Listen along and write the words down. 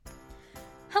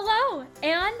Hello,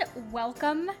 and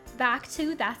welcome back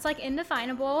to That's Like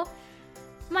Indefinable.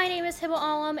 My name is Hibble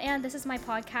Alam, and this is my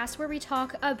podcast where we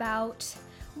talk about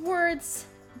words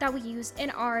that we use in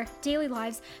our daily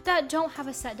lives that don't have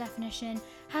a set definition,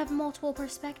 have multiple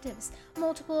perspectives,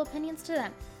 multiple opinions to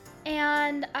them.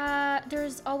 And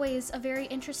there's always a very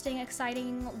interesting,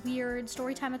 exciting, weird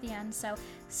story time at the end, so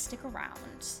stick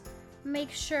around.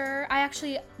 Make sure I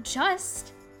actually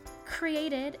just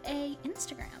created a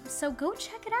Instagram, so go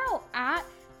check it out at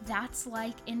That's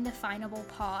Like Indefinable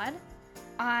Pod.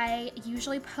 I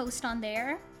usually post on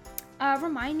there,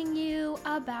 reminding you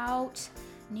about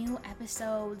new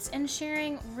episodes and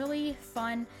sharing really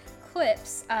fun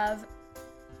clips of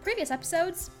previous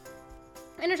episodes,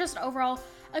 and it's just overall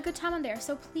a good time on there,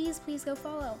 so please go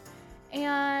follow.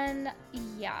 And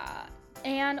yeah,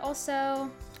 and also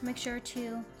make sure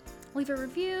to leave a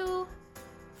review,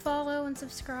 follow and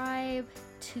subscribe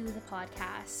to the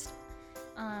podcast,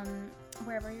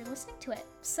 wherever you're listening to it.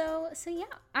 So yeah,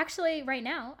 actually right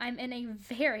now I'm in a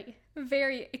very,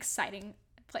 very exciting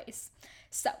place.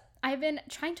 So I've been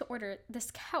trying to order this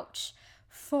couch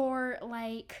for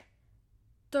like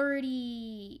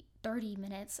 30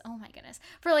 minutes. Oh my goodness.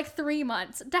 For like 3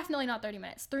 months. Definitely not 30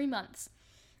 minutes. 3 months.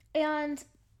 And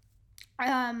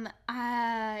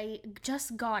I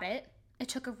just got it. It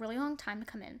took a really long time to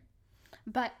come in,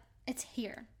 but it's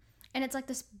here. And it's like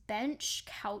this bench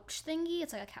couch thingy.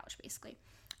 It's like a couch basically.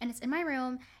 And it's in my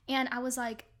room. And I was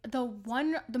like,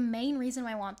 the main reason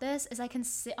why I want this is I can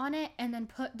sit on it and then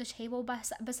put the table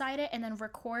beside it and then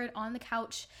record on the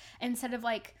couch instead of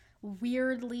like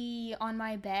weirdly on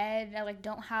my bed. I like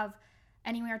don't have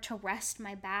anywhere to rest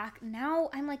my back. Now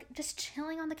I'm like just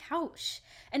chilling on the couch.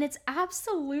 And it's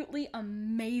absolutely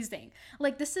amazing.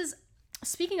 Like this is,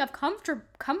 speaking of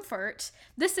comfort,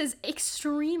 this is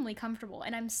extremely comfortable,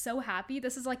 and I'm so happy.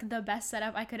 This is like the best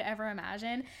setup I could ever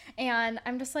imagine, and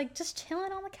I'm just like just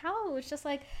chilling on the couch, just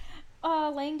like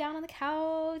laying down on the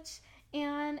couch,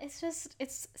 and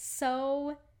it's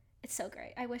so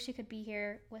great. I wish you could be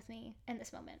here with me in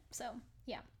this moment. So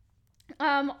yeah.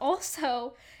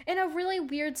 Also in a really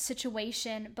weird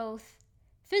situation, both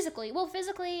physically. Well,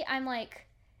 physically I'm like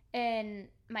in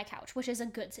my couch, which is a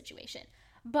good situation,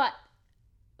 but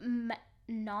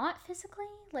not physically,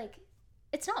 like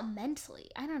it's not mentally,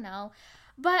 I don't know,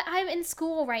 but I'm in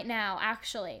school right now.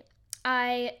 Actually,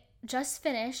 I just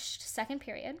finished second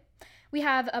period. We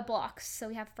have a block, so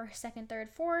we have first, second,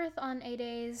 third, fourth on A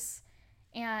days,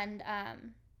 and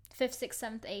fifth, sixth,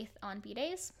 seventh, eighth on B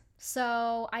days.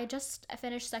 So I just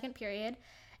finished second period,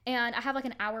 and I have like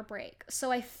an hour break,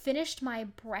 so I finished my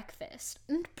breakfast.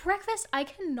 I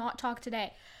cannot talk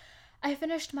today. I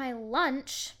finished my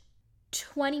lunch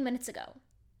 20 minutes ago.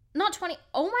 Not 20.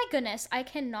 Oh my goodness, I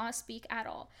cannot speak at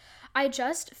all. I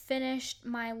just finished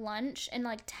my lunch in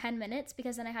like 10 minutes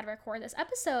because then I had to record this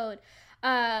episode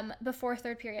before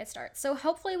third period starts. So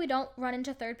hopefully we don't run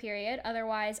into third period.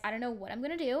 Otherwise, I don't know what I'm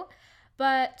going to do.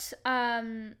 But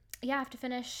yeah, I have to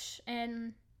finish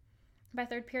by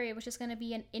third period, which is going to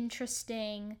be an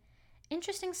interesting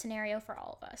scenario for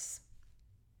all of us.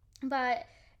 But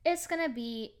it's going to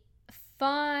be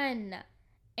fun.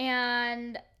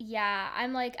 And yeah,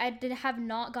 I'm like, have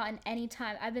not gotten any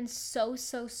time. I've been so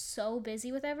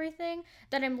busy with everything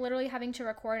that I'm literally having to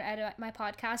record and edit my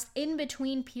podcast in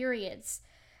between periods.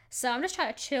 So I'm just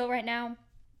trying to chill right now.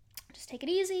 Just take it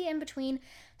easy in between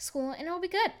school and it'll be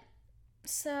good.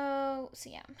 So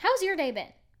yeah. How's your day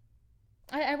been?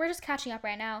 We're just catching up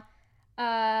right now.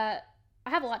 I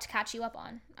have a lot to catch you up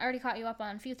on. I already caught you up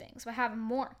on a few things, but I have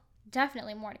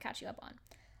definitely more to catch you up on.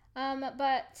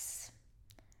 But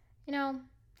you know,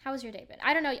 how's your day been?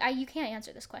 I don't know. You can't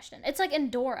answer this question. It's like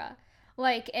in Dora,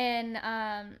 like in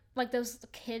like those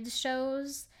kids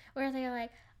shows where they're like,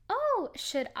 oh,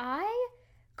 should I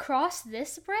cross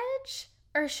this bridge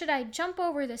or should I jump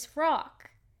over this rock?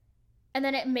 And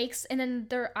then and then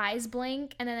their eyes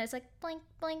blink, and then it's like blink,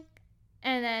 blink,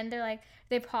 and then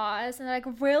they pause and they're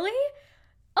like, really?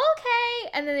 Okay.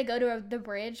 And then they go to the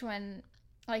bridge when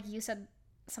like you said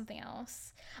something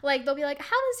else. Like they'll be like,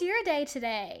 how was your day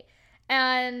today?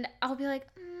 And I'll be like,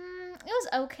 it was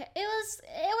okay.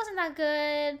 It wasn't that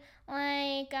good.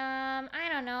 Like, I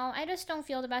don't know. I just don't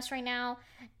feel the best right now.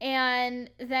 And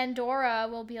then Dora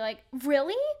will be like,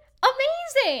 really?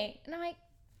 Amazing. And I'm like,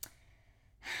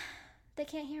 they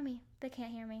can't hear me.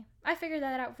 I figured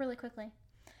that out really quickly.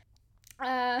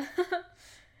 To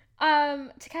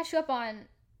catch you up on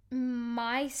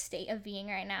my state of being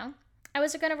right now, I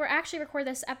was gonna actually record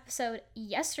this episode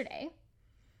yesterday.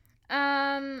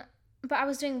 But I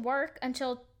was doing work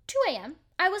until 2 a.m.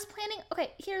 I was planning,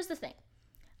 okay, here's the thing.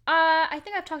 I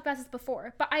think I've talked about this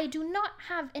before, but I do not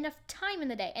have enough time in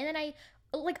the day. And then I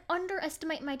like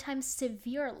underestimate my time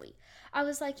severely. I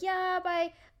was like, yeah,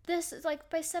 by this is like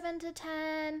by 7 to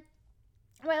 10,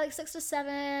 by like 6 to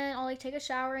 7, I'll like take a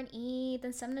shower and eat.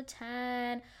 Then 7 to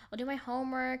 10, I'll do my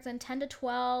homework. Then 10 to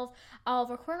 12, I'll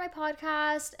record my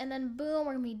podcast. And then boom,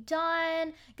 we're gonna be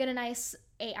done. Get a nice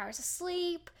 8 hours of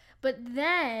sleep. But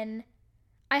then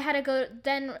I had to go,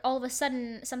 then all of a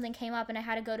sudden something came up and I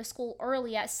had to go to school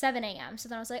early at 7 a.m. So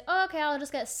then I was like, oh, okay, I'll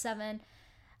just get 7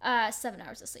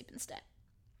 hours of sleep instead.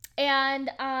 And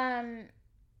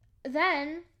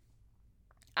then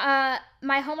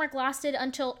my homework lasted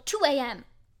until 2 a.m.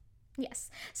 Yes.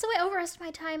 So I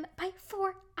overestimated my time by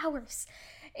 4 hours.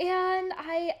 And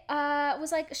I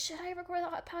was like, should I record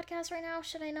the podcast right now?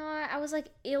 Should I not? I was like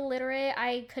illiterate.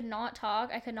 I could not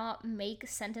talk. I could not make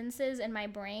sentences in my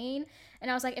brain. And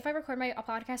I was like, if I record my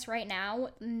podcast right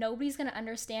now, nobody's going to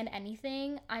understand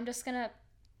anything.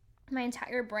 My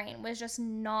entire brain was just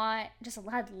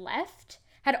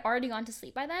had already gone to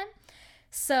sleep by then.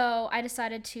 So I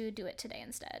decided to do it today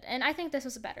instead. And I think this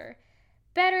was a better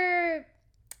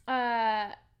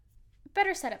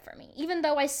setup for me, even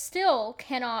though I still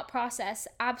cannot process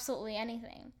absolutely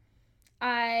anything.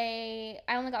 I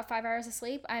only got 5 hours of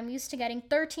sleep. I'm used to getting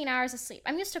 13 hours of sleep.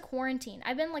 I'm used to quarantine.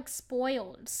 I've been like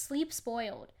sleep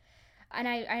spoiled. And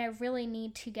I really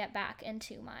need to get back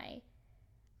into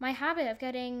my habit of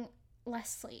getting less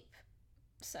sleep.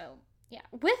 So yeah,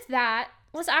 with that,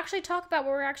 let's actually talk about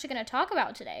what we're actually going to talk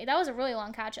about today. That was a really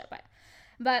long catch up,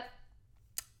 but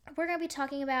we're going to be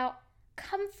talking about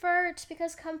comfort,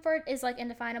 because comfort is like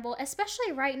indefinable,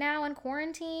 especially right now in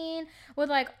quarantine with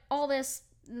like all this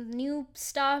new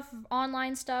stuff,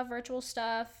 online stuff, virtual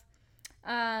stuff,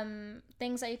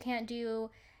 things that you can't do.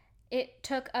 It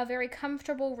took a very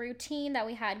comfortable routine that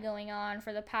we had going on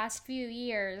for the past few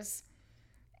years,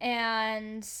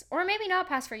 or maybe not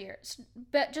past 4 years,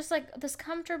 but just like this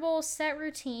comfortable set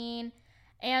routine,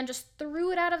 and just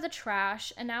threw it out of the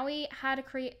trash. And now we had to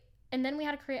create a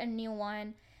new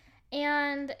one.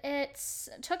 And it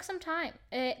took some time.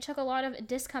 It took a lot of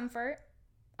discomfort,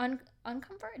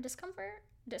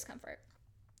 discomfort,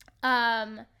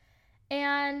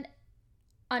 and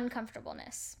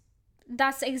uncomfortableness.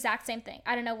 That's the exact same thing.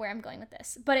 I don't know where I'm going with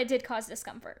this, but it did cause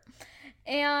discomfort.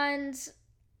 And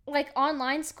like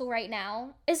online school right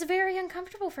now is very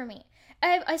uncomfortable for me.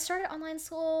 I started online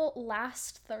school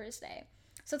last Thursday,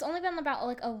 so it's only been about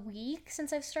like a week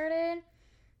since I've started,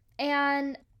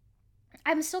 and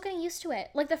I'm still getting used to it.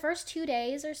 Like the first 2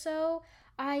 days or so,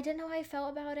 I didn't know how I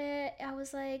felt about it. I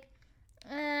was like,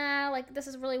 like this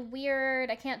is really weird.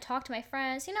 I can't talk to my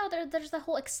friends. You know, there's the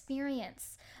whole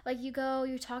experience. Like you go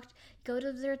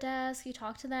to their desk, you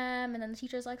talk to them, and then the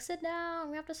teacher's like, sit down,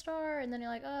 we have to start. And then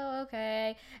you're like, oh,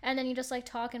 okay. And then you just like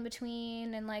talk in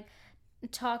between and like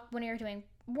talk when you're doing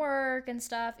work and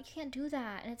stuff. You can't do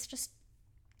that. And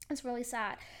it's really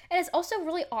sad. And it's also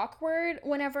really awkward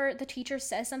whenever the teacher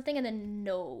says something and then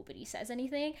nobody says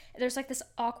anything. There's like this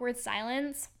awkward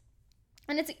silence.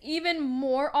 And it's even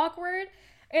more awkward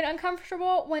and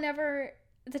uncomfortable whenever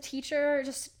the teacher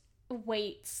just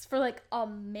waits for like a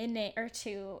minute or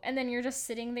two, and then you're just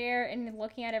sitting there and you're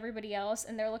looking at everybody else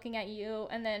and they're looking at you,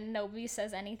 and then nobody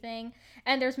says anything.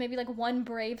 And there's maybe like one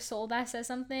brave soul that says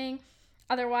something.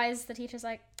 Otherwise, the teacher's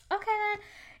like, okay then.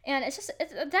 And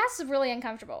that's really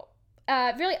uncomfortable,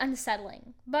 really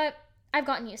unsettling, but I've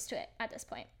gotten used to it at this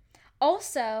point.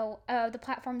 Also, the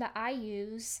platform that I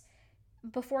use,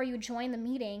 before you join the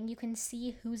meeting, you can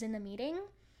see who's in the meeting,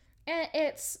 and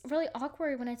it's really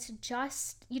awkward when you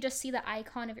just see the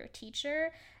icon of your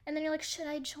teacher, and then you're like, should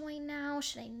I join now?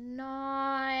 Should I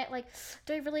not? Like,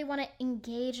 do I really want to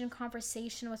engage in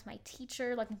conversation with my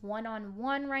teacher, like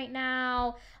one-on-one right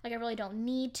now? Like, I really don't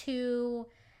need to.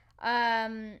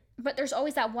 But there's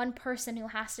always that one person who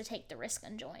has to take the risk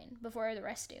and join before the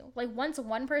rest do. Like once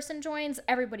one person joins,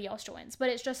 everybody else joins. But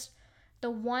it's just the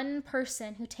one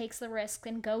person who takes the risk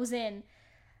and goes in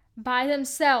by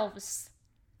themselves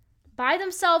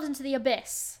into the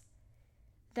abyss.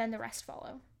 Then the rest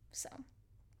follow. So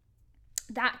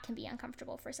that can be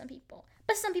uncomfortable for some people.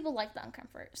 But some people like the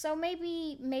uncomfort. So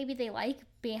maybe they like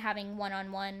having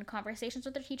one-on-one conversations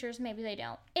with their teachers. Maybe they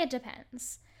don't. It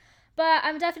depends. But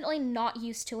I'm definitely not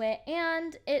used to it,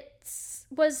 and it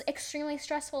was extremely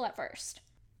stressful at first.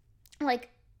 Like,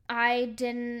 I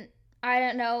don't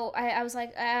know, I was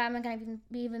like, I'm not going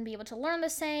to even be able to learn the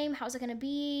same. How's it going to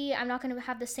be? I'm not going to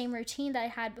have the same routine that I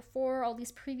had before all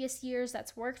these previous years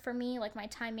that's worked for me. Like, my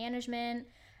time management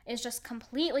is just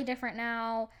completely different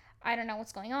now. I don't know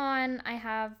what's going on.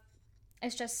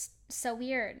 It's just so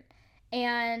weird.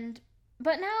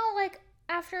 But now, like,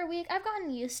 after a week. I've gotten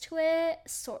used to it,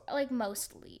 like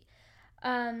mostly.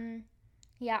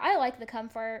 Yeah, I like the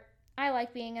comfort. I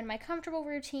like being in my comfortable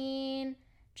routine.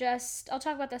 I'll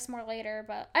talk about this more later,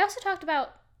 but I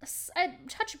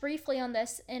touched briefly on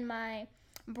this in my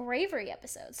bravery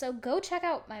episode. So go check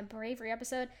out my bravery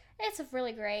episode. It's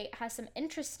really great. It has some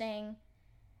interesting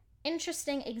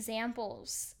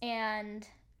examples, and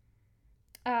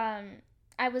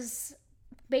I was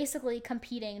basically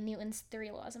competing Newton's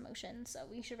 3 laws of motion, so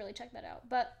you should really check that out.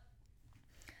 But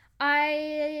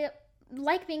I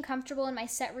like being comfortable in my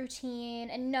set routine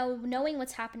and knowing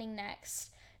what's happening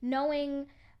next, knowing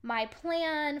my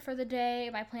plan for the day,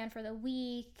 my plan for the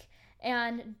week,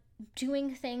 and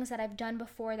doing things that I've done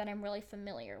before that I'm really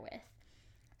familiar with.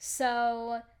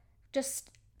 So just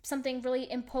something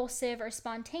really impulsive or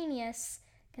spontaneous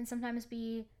can sometimes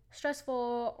be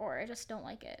stressful, or I just don't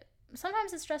like it.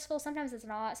 Sometimes it's stressful, sometimes it's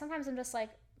not. Sometimes I'm just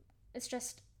like, it's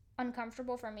just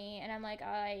uncomfortable for me, and I'm like,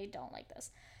 I don't like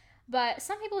this. But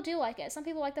some people do like it. Some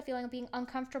people like the feeling of being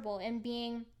uncomfortable and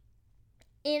being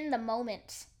in the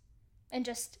moment and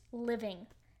just living.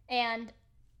 And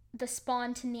the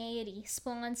spontaneousness,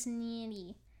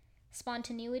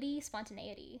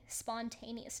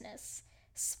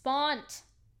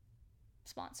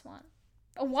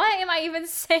 What am I even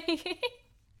saying?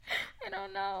 I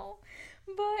don't know.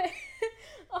 But,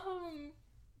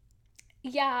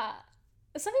 yeah,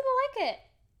 some people like it.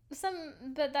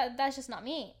 But that's just not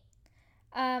me.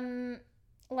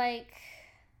 Like,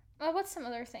 what's some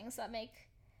other things that make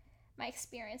my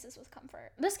experiences with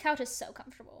comfort? This couch is so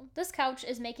comfortable. This couch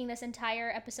is making this entire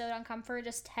episode on comfort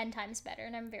just 10 times better,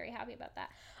 and I'm very happy about that.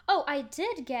 Oh, I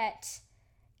did get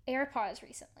AirPods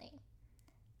recently,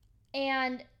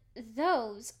 and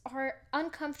those are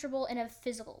uncomfortable in a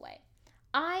physical way.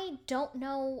 I don't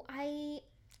know.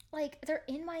 They're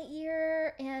in my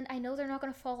ear, and I know they're not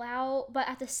going to fall out, but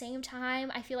at the same time,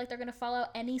 I feel like they're going to fall out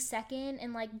any second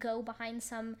and, like, go behind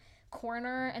some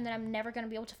corner, and then I'm never going to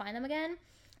be able to find them again,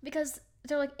 because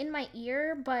they're, like, in my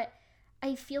ear, but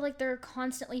I feel like they're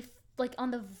constantly, like,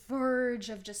 on the verge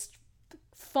of just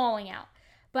falling out,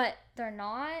 but they're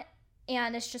not,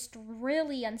 and it's just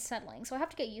really unsettling, so I have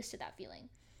to get used to that feeling.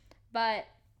 But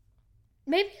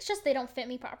maybe it's just they don't fit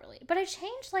me properly, but I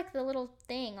changed, like, the little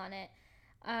thing on it.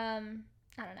 I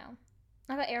don't know.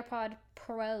 I got AirPod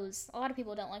Pros. A lot of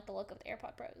people don't like the look of the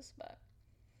AirPod Pros, but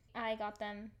I got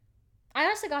them. I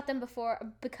honestly got them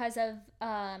because of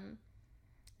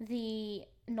the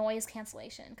noise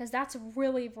cancellation, because that's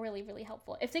really, really, really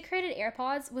helpful. If they created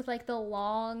AirPods with, like, the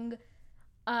long,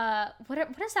 what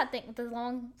is that thing? The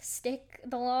long stick,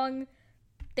 the long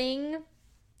thing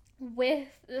with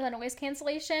the noise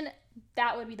cancellation,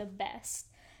 that would be the best.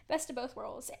 Best of both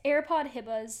worlds. AirPod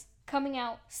Hibbas coming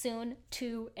out soon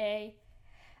to a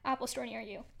Apple store near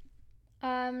you.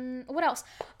 What else?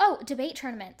 Oh, debate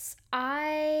tournaments.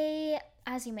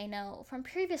 As you may know from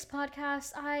previous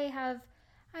podcasts, I'm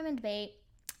in debate,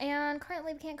 and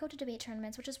currently we can't go to debate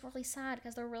tournaments, which is really sad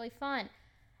because they're really fun.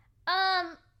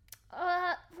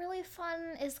 Really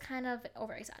fun is kind of an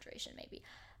over-exaggeration, maybe.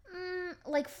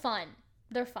 Like fun.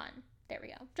 They're fun. There we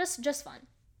go. Just fun.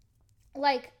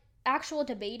 Like, actual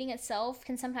debating itself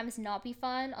can sometimes not be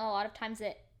fun. A lot of times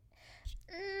it's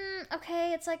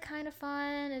like kind of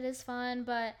fun. It is fun,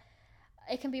 but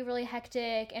it can be really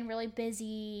hectic and really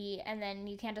busy, and then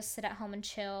you can't just sit at home and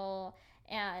chill,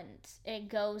 and it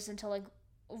goes until, like,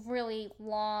 really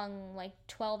long, like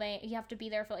 12 a.m. You have to be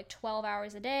there for like 12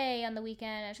 hours a day on the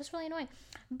weekend. It's just really annoying.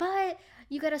 But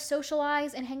you gotta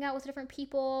socialize and hang out with different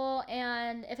people,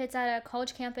 and if it's at a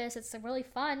college campus, it's really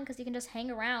fun because you can just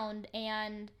hang around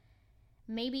and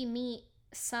maybe meet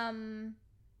some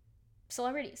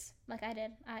celebrities like I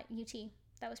did at UT.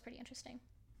 That was pretty interesting.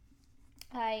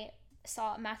 I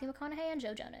saw Matthew McConaughey and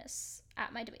Joe Jonas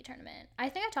at my debate tournament. I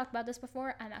think I talked about this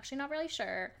before. I'm actually not really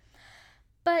sure.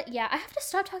 But yeah, I have to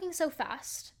stop talking so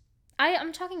fast.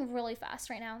 I'm talking really fast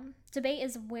right now. Debate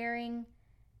is wearing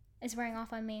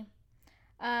off on me.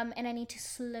 And I need to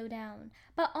slow down.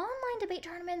 But online debate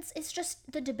tournaments, it's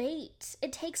just the debate.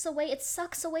 It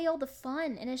sucks away all the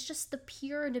fun, and it's just the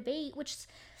pure debate, which,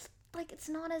 like, it's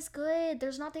not as good.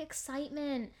 There's not the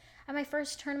excitement. At my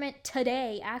first tournament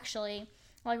today, actually,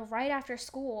 like right after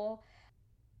school,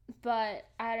 but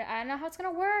I don't know how it's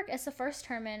gonna work. It's the first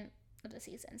tournament of the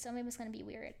season, so maybe it's gonna be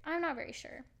weird. I'm not very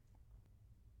sure.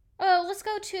 Let's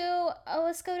go to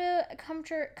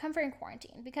comfort and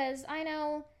quarantine, because I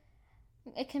know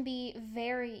it can be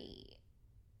very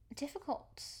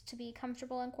difficult to be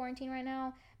comfortable in quarantine right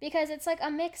now, because it's like a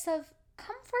mix of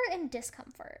comfort and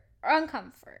discomfort or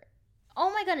uncomfort. Oh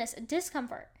my goodness,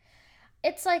 discomfort.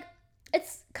 It's like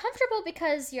it's comfortable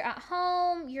because you're at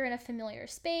home, you're in a familiar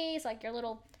space, like your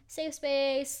little safe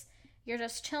space. You're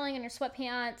just chilling in your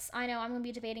sweatpants. I know I'm going to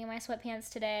be debating in my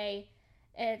sweatpants today.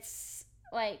 It's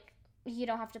like you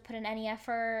don't have to put in any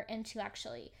effort into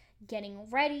actually getting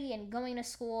ready and going to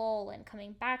school and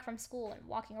coming back from school and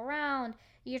walking around.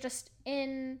 You're just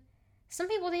in. Some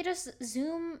people, they just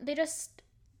Zoom, they just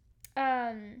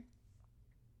have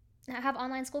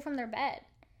online school from their bed.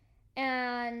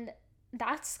 And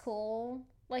that's cool.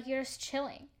 Like, you're just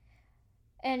chilling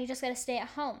and you just gotta stay at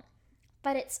home.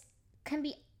 But it's can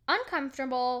be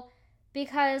uncomfortable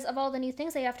because of all the new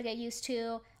things that you have to get used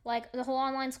to. Like, the whole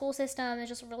online school system is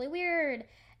just really weird,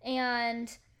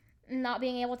 and not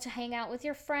being able to hang out with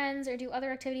your friends or do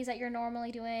other activities that you're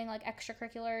normally doing, like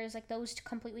extracurriculars, like those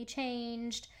completely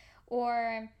changed.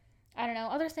 Or I don't know,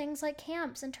 other things like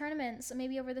camps and tournaments.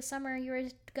 Maybe over the summer you were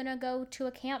gonna go to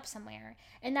a camp somewhere,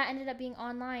 and that ended up being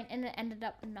online, and it ended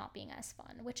up not being as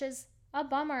fun, which is a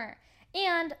bummer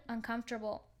and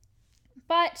uncomfortable.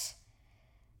 But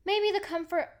maybe the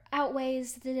comfort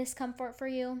outweighs the discomfort for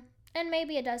you, and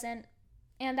maybe it doesn't.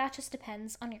 And that just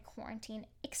depends on your quarantine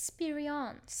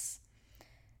experience.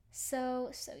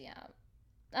 So yeah.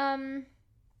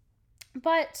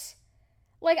 But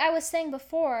like I was saying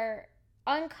before,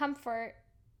 uncomfort,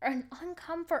 I need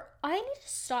to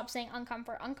stop saying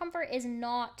uncomfort. Uncomfort is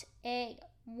not a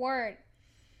word.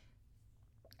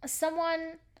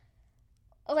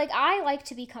 I like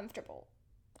to be comfortable.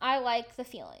 I like the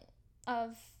feeling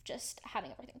of just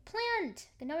having everything planned,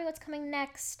 knowing what's coming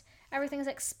next, everything's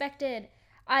expected.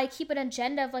 I keep an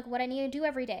agenda of like what I need to do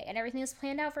every day, and everything is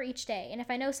planned out for each day. And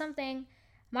if I know something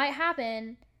might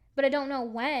happen, but I don't know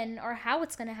when or how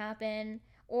it's going to happen,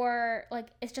 or like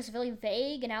it's just really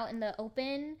vague and out in the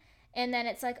open, and then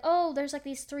it's like, oh, there's like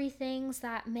these 3 things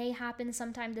that may happen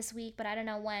sometime this week, but I don't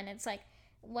know when. It's like,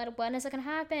 when is it going to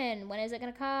happen? When is it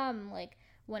going to come? Like,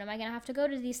 when am I going to have to go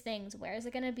to these things? Where is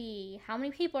it going to be? How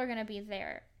many people are going to be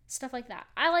there? Stuff like that.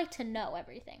 I like to know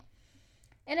everything.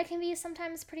 And it can be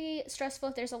sometimes pretty stressful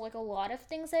if there's a lot of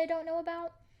things that I don't know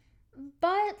about.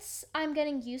 But I'm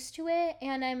getting used to it,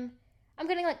 and I'm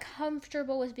getting like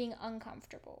comfortable with being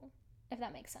uncomfortable, if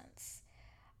that makes sense.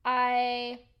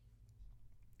 I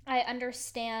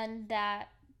understand that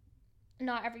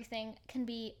not everything can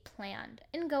be planned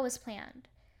and go as planned.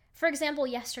 For example,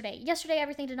 yesterday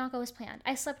everything did not go as planned.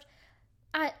 I slept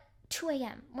at 2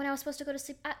 a.m. when I was supposed to go to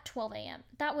sleep at 12 a.m.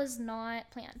 That was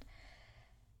not planned.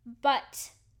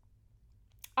 But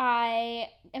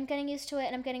I am getting used to it,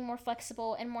 and I'm getting more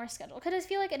flexible and more scheduled, because I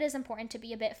feel like it is important to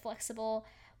be a bit flexible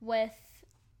with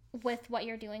what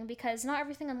you're doing, because not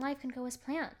everything in life can go as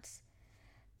planned.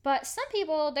 But some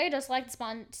people, they just like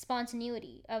the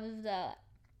spontaneity of the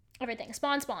everything.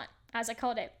 Spawn, as I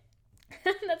called it.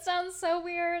 That sounds so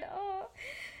weird. Oh,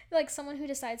 like someone who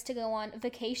decides to go on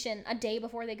vacation a day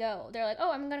before they go. They're like,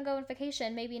 oh, I'm gonna go on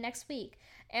vacation maybe next week,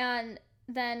 and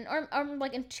then or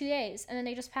like in 2 days, and then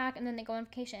they just pack and then they go on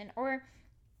vacation. Or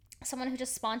someone who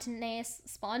just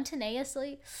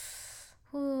spontaneously,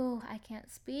 ooh, I can't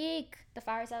speak. The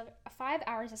 5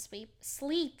 hours of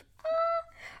sleep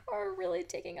are really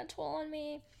taking a toll on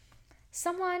me.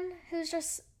 Someone who's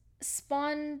just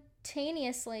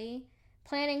spontaneously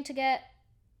planning to get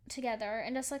together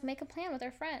and just like make a plan with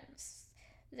their friends.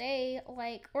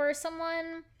 Or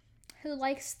someone who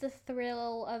likes the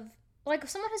thrill of, like,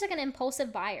 someone who's like an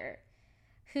impulsive buyer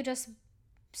who just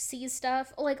sees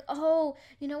stuff like, oh,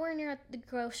 we're near the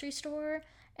grocery store,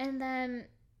 and then,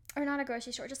 or not a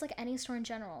grocery store, just like any store in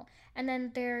general, and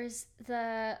then there's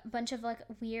the bunch of like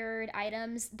weird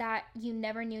items that you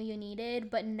never knew you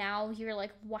needed, but now you're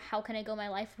like, how can I go my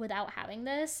life without having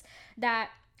this,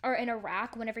 that are in a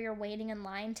rack whenever you're waiting in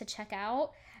line to check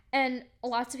out. And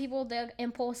lots of people, they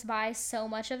impulse buy so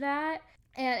much of that,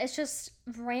 and it's just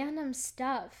random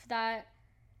stuff that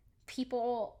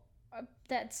people,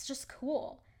 that's just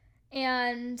cool.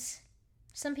 And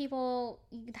some people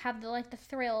have the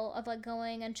thrill of like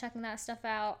going and checking that stuff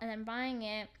out and then buying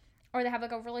it, or they have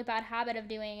like a really bad habit of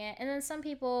doing it. And then some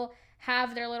people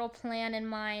have their little plan in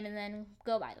mind and then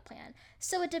go by the plan.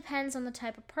 So it depends on the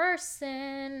type of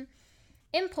person.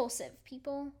 Impulsive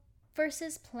people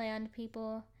versus planned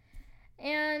people.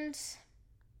 And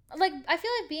like, I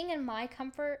feel like being in my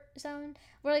comfort zone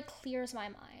really clears my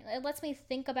mind. It lets me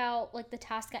think about like the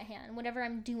task at hand, whatever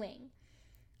I'm doing.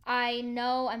 I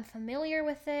know I'm familiar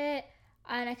with it,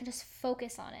 and I can just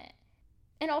focus on it.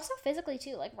 And also physically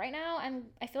too. Like right now,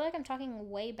 I feel like I'm talking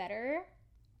way better,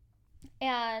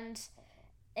 and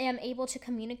am able to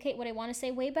communicate what I want to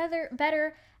say way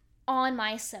better on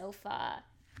my sofa.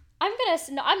 I'm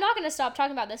not gonna stop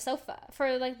talking about this sofa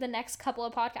for like the next couple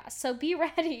of podcasts. So be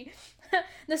ready.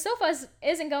 The sofa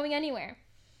isn't going anywhere.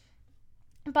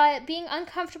 But being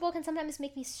uncomfortable can sometimes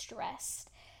make me stressed.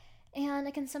 And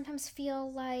I can sometimes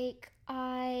feel like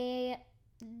I'm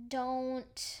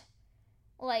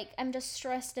just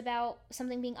stressed about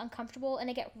something being uncomfortable, and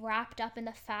I get wrapped up in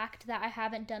the fact that I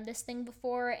haven't done this thing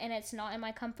before and it's not in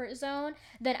my comfort zone,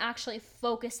 than actually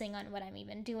focusing on what I'm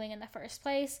even doing in the first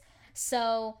place.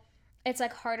 So it's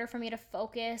like harder for me to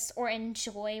focus or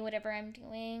enjoy whatever I'm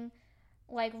doing.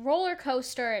 Like roller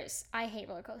coasters. I hate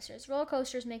roller coasters. Roller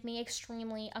coasters make me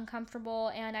extremely uncomfortable,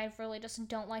 and I really just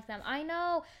don't like them. I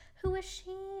know. Who is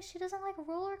she? She doesn't like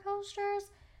roller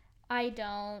coasters? I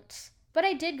don't. But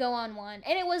I did go on one,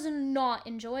 and it was not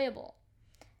enjoyable.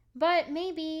 But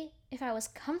maybe if I was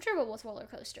comfortable with roller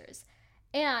coasters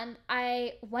and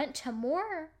I went to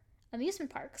more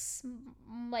amusement parks,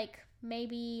 like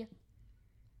maybe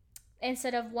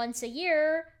instead of once a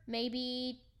year,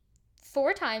 maybe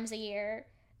 4 times a year,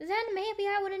 then maybe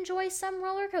I would enjoy some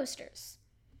roller coasters.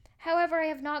 However, I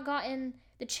have not gotten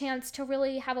the chance to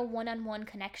really have a one-on-one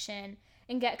connection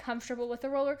and get comfortable with a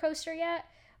roller coaster yet.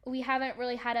 We haven't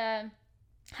really had a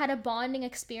bonding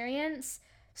experience,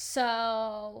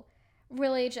 so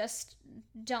really just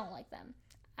don't like them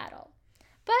at all.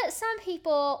 But some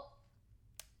people,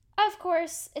 of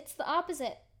course, it's the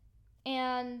opposite.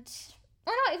 And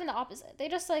or not even the opposite. They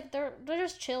just like they're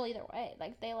just chill either way.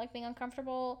 Like they like being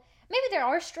uncomfortable. Maybe they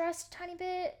are stressed a tiny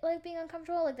bit, like being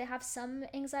uncomfortable. Like they have some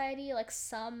anxiety, like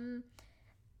some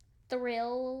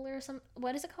thrill or some,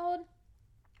 what is it called?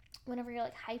 Whenever you're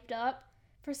like hyped up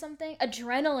for something,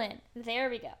 adrenaline. There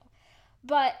we go.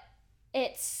 But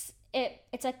it's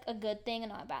like a good thing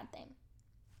and not a bad thing.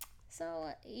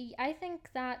 So I think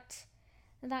that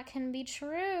can be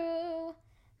true.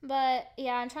 But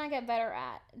yeah, I'm trying to get better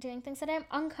at doing things that I'm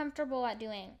uncomfortable at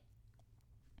doing.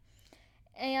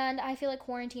 And I feel like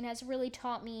quarantine has really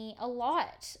taught me a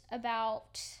lot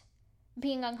about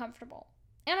being uncomfortable.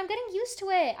 And I'm getting used to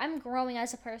it. I'm growing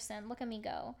as a person. Look at me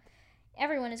go.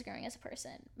 Everyone is growing as a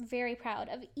person. Very proud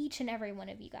of each and every one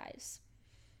of you guys.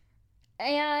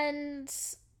 And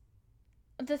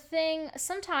the thing,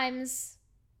 sometimes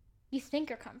you think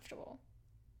you're comfortable,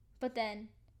 but then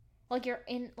you're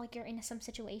in some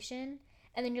situation,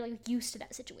 and then you're like used to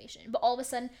that situation, but all of a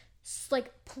sudden,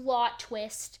 like plot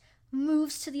twist,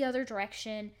 moves to the other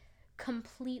direction,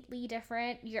 completely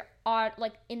different. You're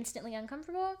like instantly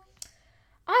uncomfortable.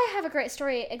 I have a great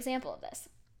story example of this.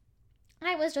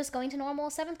 I was just going to normal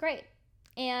 7th grade,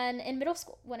 and in middle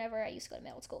school, whenever I used to go to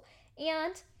middle school,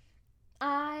 and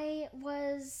it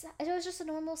was just a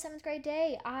normal 7th grade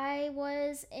day. I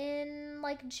was in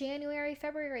like January,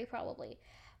 February probably.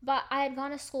 But I had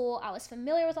gone to school. I was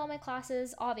familiar with all my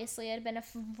classes. Obviously, it had been a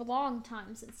long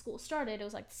time since school started. It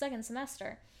was like the 2nd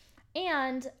semester.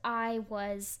 And I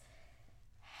was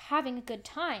having a good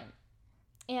time.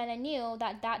 And I knew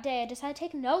that day I just had to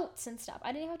take notes and stuff.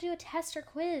 I didn't have to do a test or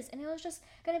quiz. And it was just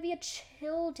going to be a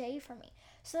chill day for me.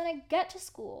 So then I get to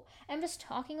school. I'm just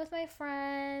talking with my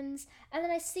friends. And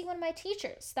then I see one of my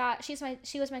teachers.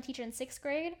 She was my teacher in 6th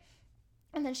grade.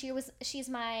 And then she was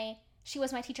my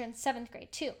teacher in 7th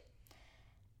grade too.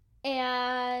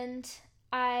 And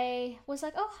I was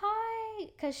like, oh, hi.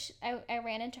 Because I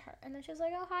ran into her. And then she was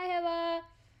like, oh, hi, Heba.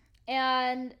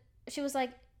 And she was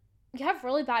like, you have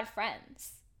really bad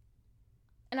friends.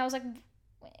 And I was like,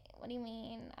 wait, what do you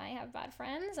mean I have bad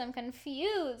friends? I'm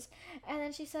confused. And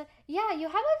then she said, yeah, you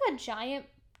have like a giant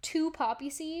 2 poppy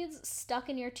seeds stuck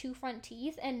in your 2 front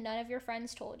teeth, and none of your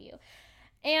friends told you.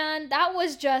 And that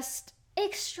was just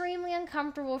extremely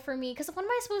uncomfortable for me, because what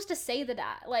am I supposed to say to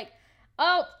that? Like,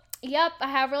 oh, yep, I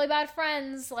have really bad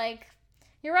friends, like,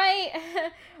 you're right.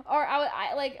 Or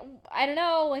I don't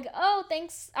know, like, oh,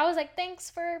 thanks. I was like, thanks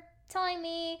for telling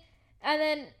me. And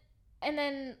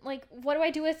then like, what do I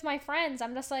do with my friends?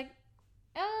 I'm just like,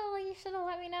 oh, you should have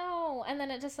let me know. And then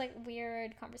it just like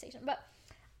weird conversation. But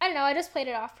I don't know, I just played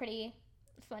it off pretty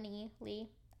funnily,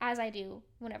 as I do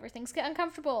whenever things get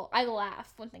uncomfortable. I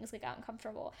laugh when things get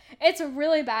uncomfortable. It's a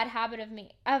really bad habit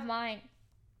of mine.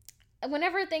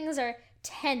 Whenever things are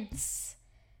tense,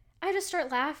 I just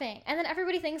start laughing. And then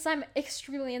everybody thinks I'm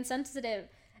extremely insensitive.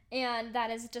 And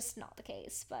that is just not the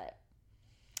case. But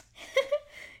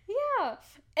yeah,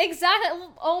 exactly.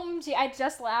 OMG, I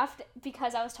just laughed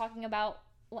because I was talking about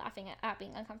laughing at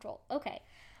being uncomfortable. Okay.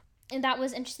 And that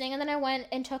was interesting. And then I went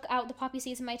and took out the poppy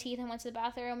seeds in my teeth and went to the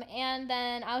bathroom. And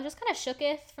then I was just kind of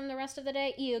shooketh from the rest of the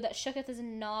day. Ew, that shooketh is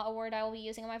not a word I will be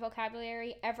using in my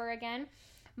vocabulary ever again.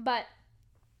 But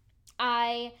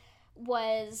I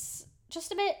was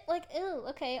just a bit like, ew,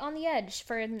 okay, on the edge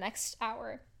for the next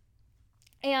hour.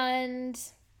 And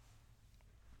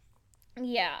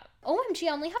Yeah. OMG,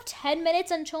 I only have 10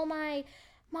 minutes until my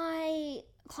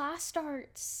class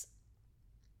starts.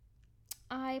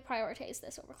 I prioritize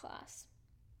this over class.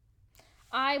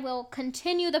 I will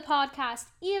continue the podcast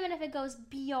even if it goes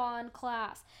beyond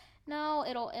class. No,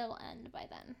 it'll end by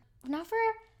then. Now for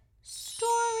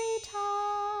story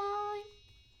time.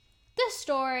 This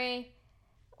story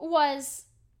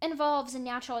involves a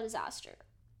natural disaster.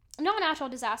 Not a natural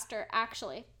disaster,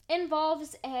 actually.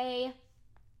 Involves it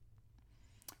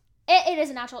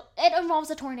involves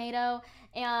a tornado,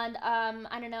 and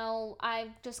I don't know, I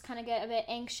just kind of get a bit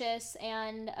anxious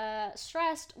and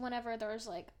stressed whenever there's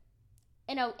like,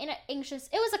 in an anxious,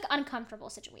 it was like an uncomfortable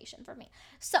situation for me.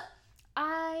 So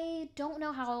I don't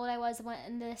know how old I was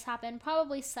when this happened.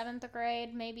 Probably 7th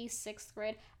grade, maybe 6th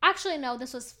grade. Actually, no,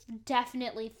 this was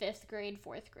definitely 5th grade,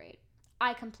 4th grade.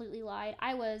 I completely lied.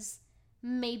 I was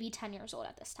maybe 10 years old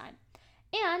at this time.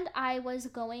 And I was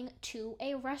going to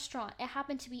a restaurant. It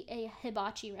happened to be a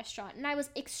hibachi restaurant. And I was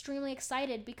extremely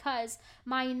excited because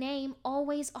my name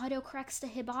always autocorrects to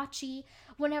hibachi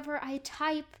whenever I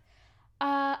type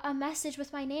a message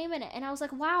with my name in it. And I was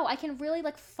like, wow, I can really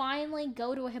like finally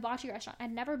go to a hibachi restaurant.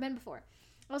 I'd never been before.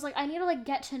 I was like, I need to like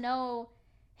get to know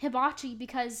hibachi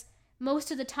because most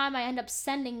of the time I end up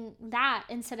sending that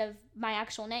instead of my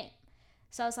actual name.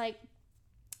 So I was like,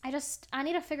 I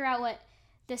need to figure out what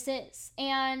this is.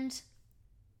 And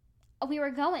we were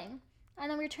going,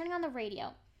 and then we were turning on the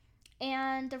radio,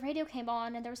 and the radio came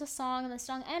on, and there was a song, and the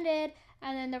song ended,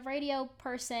 and then the radio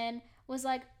person was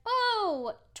like,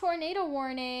 oh, tornado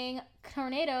warning,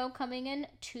 tornado coming in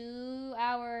 2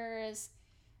 hours.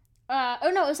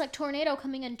 Oh no, it was like tornado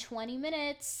coming in 20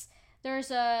 minutes.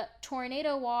 There's a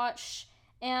tornado watch,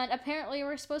 and apparently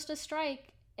we're supposed to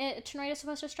strike. Tornado's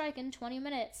supposed to strike in 20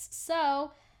 minutes.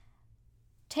 So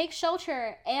take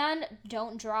shelter and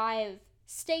don't drive.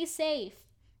 Stay safe.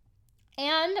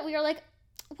 And we were like,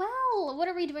 well, what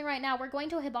are we doing right now? We're going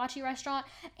to a hibachi restaurant,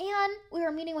 and we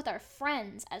were meeting with our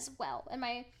friends as well.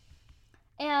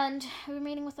 And we were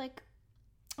meeting with like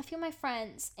a few of my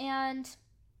friends, and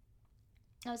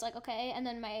I was like, okay. And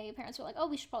then my parents were like, oh,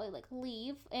 we should probably like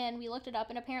leave. And we looked it up,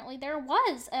 and apparently there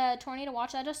was a tornado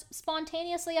watch that just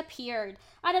spontaneously appeared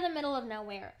out of the middle of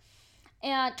nowhere.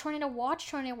 And tornado watch,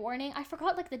 tornado warning, I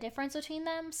forgot like the difference between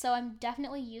them, so I'm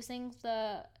definitely using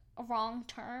the wrong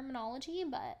terminology,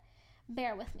 but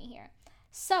bear with me here.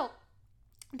 So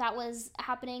that was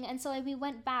happening, and so we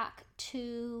went back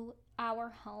to our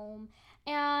home,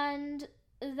 and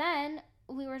then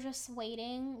we were just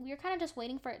waiting. We were kind of just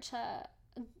waiting for it to,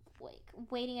 like,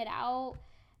 waiting it out.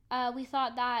 We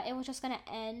thought that it was just gonna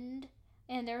end,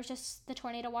 and there was just, the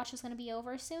tornado watch was gonna be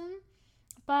over soon.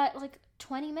 But like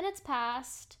 20 minutes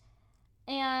passed,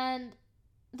 and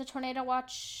the tornado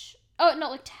watch, oh no,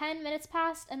 like 10 minutes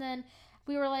passed, and then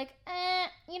we were like,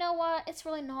 you know what, it's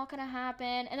really not gonna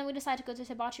happen. And then we decided to go to the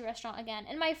hibachi restaurant again,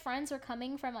 and my friends were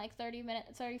coming from like 40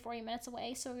 minutes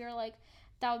away, so we were like,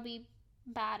 that would be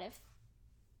bad if,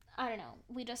 I don't know,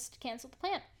 we just canceled the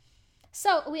plan.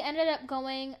 So we ended up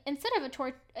going, instead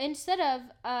of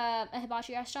a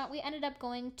hibachi restaurant, we ended up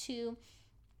going to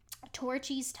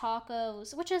Torchy's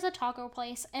Tacos, which is a taco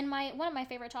place, and one of my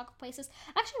favorite taco places.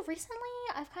 Actually, recently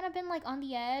I've kind of been like on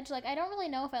the edge. Like, I don't really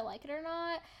know if I like it or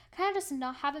not. Kind of just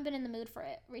haven't been in the mood for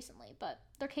it recently. But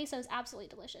their queso is absolutely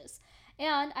delicious.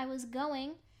 And I was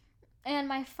going, and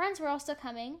my friends were also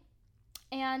coming,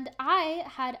 and I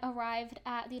had arrived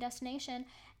at the destination,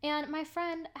 and my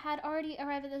friend had already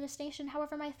arrived at the destination.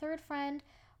 However, my third friend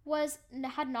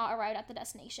had not arrived at the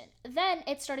destination. Then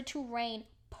it started to rain,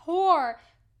 pour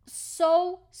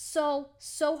so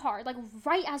hard, like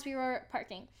right as we were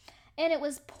parking, and it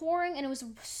was pouring, and it was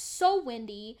so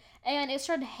windy, and it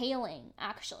started hailing.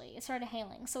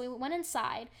 So we went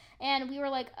inside, and we were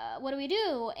like, what do we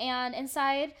do? And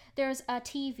inside there's a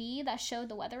TV that showed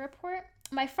the weather report.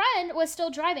 My friend was still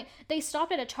driving. They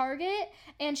stopped at a Target,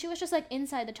 and she was just like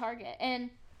inside the Target, and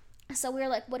so we were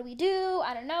like, what do we do?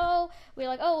 I don't know. We were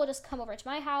like, oh, we'll just come over to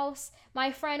my house.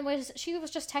 My friend was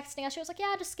just texting us. She was like,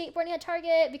 yeah, just skateboarding at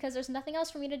Target because there's nothing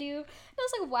else for me to do. And I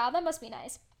was like, wow, that must be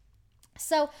nice.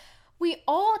 So we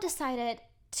all decided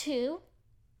to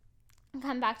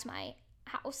come back to my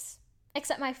house,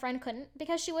 except my friend couldn't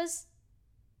because she was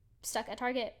stuck at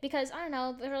Target because, I don't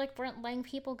know, they weren't letting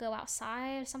people go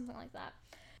outside or something like that.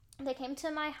 They came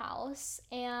to my house,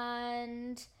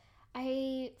 and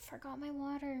I forgot my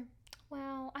water.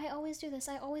 Wow, I always do this.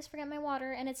 I always forget my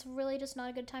water, and it's really just not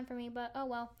a good time for me, but oh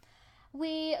well.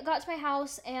 We got to my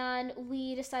house, and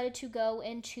we decided to go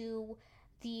into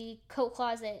the coat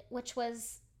closet, which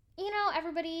was,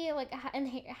 everybody like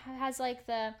has like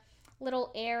the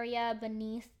little area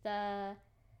beneath the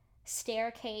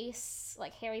staircase,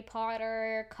 like Harry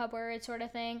Potter cupboard sort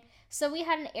of thing. So we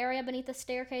had an area beneath the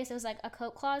staircase. It was like a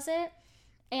coat closet,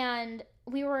 and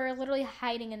we were literally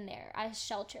hiding in there as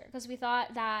shelter because we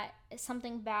thought that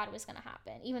something bad was gonna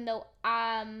happen, even though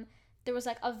there was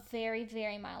like a very,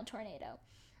 very mild tornado.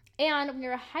 And we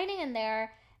were hiding in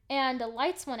there, and the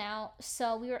lights went out,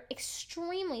 so we were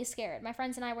extremely scared. My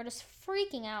friends and I were just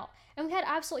freaking out, and we had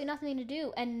absolutely nothing to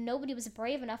do, and nobody was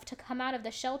brave enough to come out of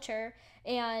the shelter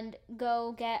and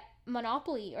go get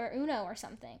Monopoly or Uno or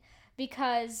something,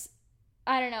 because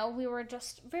I don't know, we were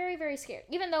just very, very scared.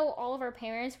 Even though all of our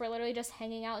parents were literally just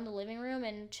hanging out in the living room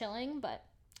and chilling, but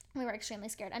we were extremely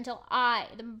scared until I,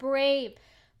 the brave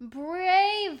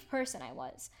person I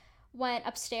was, went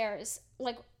upstairs,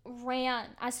 like ran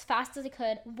as fast as I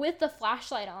could with the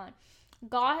flashlight on,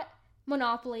 got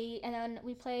Monopoly, and then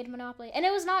we played Monopoly. And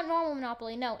it was not normal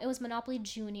Monopoly, no, it was Monopoly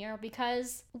Junior,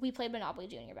 because we played Monopoly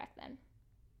Junior back then.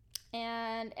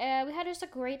 And we had just a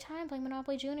great time playing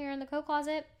Monopoly Junior in the coat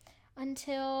closet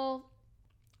until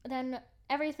then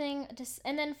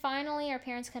and then finally our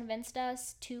parents convinced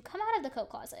us to come out of the coat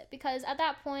closet, because at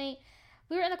that point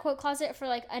we were in the coat closet for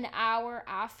like an hour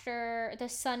after the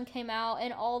sun came out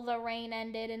and all the rain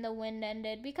ended and the wind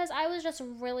ended, because I was just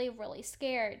really, really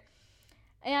scared.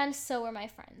 And so were my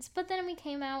friends. But then we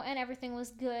came out and everything was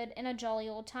good and a jolly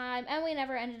old time, and we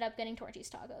never ended up getting Torchy's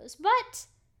tacos. But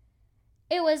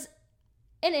it was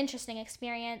an interesting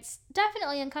experience.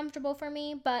 Definitely uncomfortable for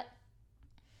me, but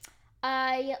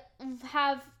I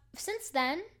have, since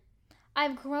then,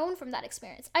 I've grown from that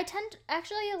experience. I tend to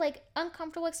actually, like,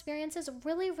 uncomfortable experiences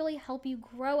really, really help you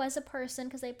grow as a person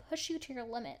because they push you to your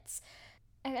limits.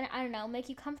 And I don't know, make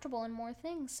you comfortable in more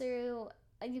things, so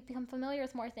you become familiar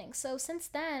with more things. So since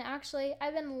then, actually,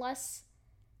 I've been less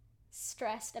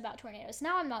stressed about tornadoes.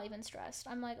 Now I'm not even stressed.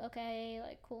 I'm like, okay,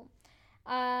 like, cool.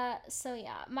 So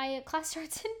yeah, my class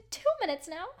starts in 2 minutes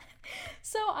now.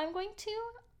 So I'm going to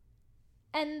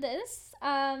end this.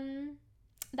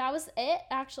 That was it,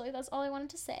 actually. That's all I wanted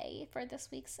to say for this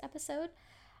week's episode.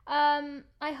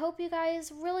 I hope you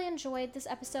guys really enjoyed this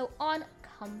episode on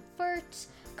comfort,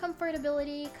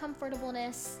 comfortability,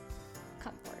 comfortableness,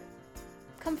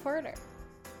 comforter.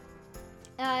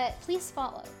 Please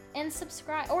follow and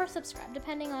subscribe,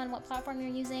 depending on what platform you're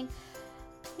using.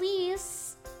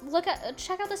 Please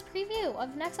check out this preview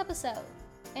of next episode,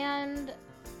 and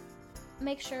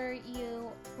make sure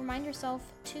you remind yourself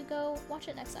to go watch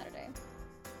it next Saturday.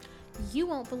 You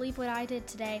won't believe what I did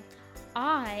today.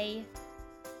 I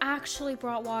actually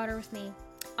brought water with me.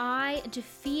 I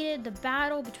defeated the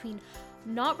battle between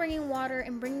not bringing water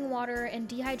and bringing water and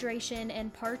dehydration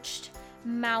and parched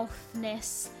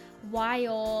mouthness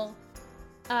while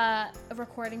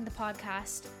recording the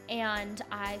podcast, and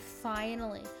I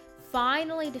finally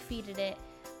defeated it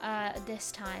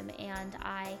this time, and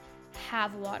I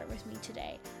have water with me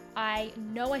today. I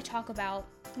know I talk about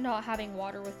not having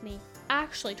water with me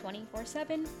actually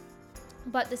 24/7,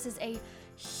 but this is a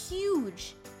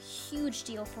huge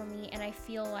deal for me, and I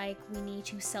feel like we need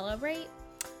to celebrate.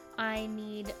 I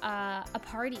need a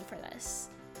party for this,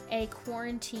 a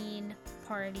quarantine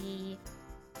party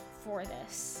for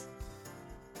this,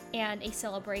 and a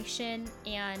celebration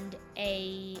and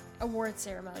a award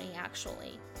ceremony,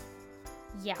 actually.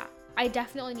 Yeah, I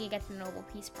definitely need to get the Nobel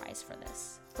Peace Prize for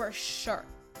this, for sure.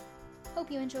 Hope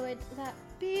you enjoyed that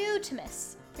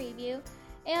beautimous preview,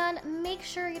 and make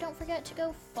sure you don't forget to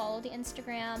go follow the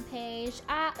Instagram page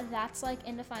at That's Like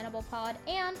Indefinable Pod,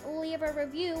 and leave a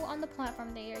review on the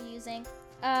platform that you're using.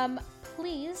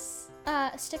 Please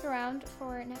stick around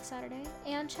for next Saturday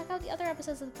and check out the other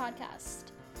episodes of the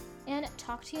podcast, and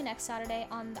talk to you next Saturday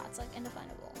on That's Like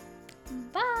Indefinable.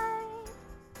 Bye!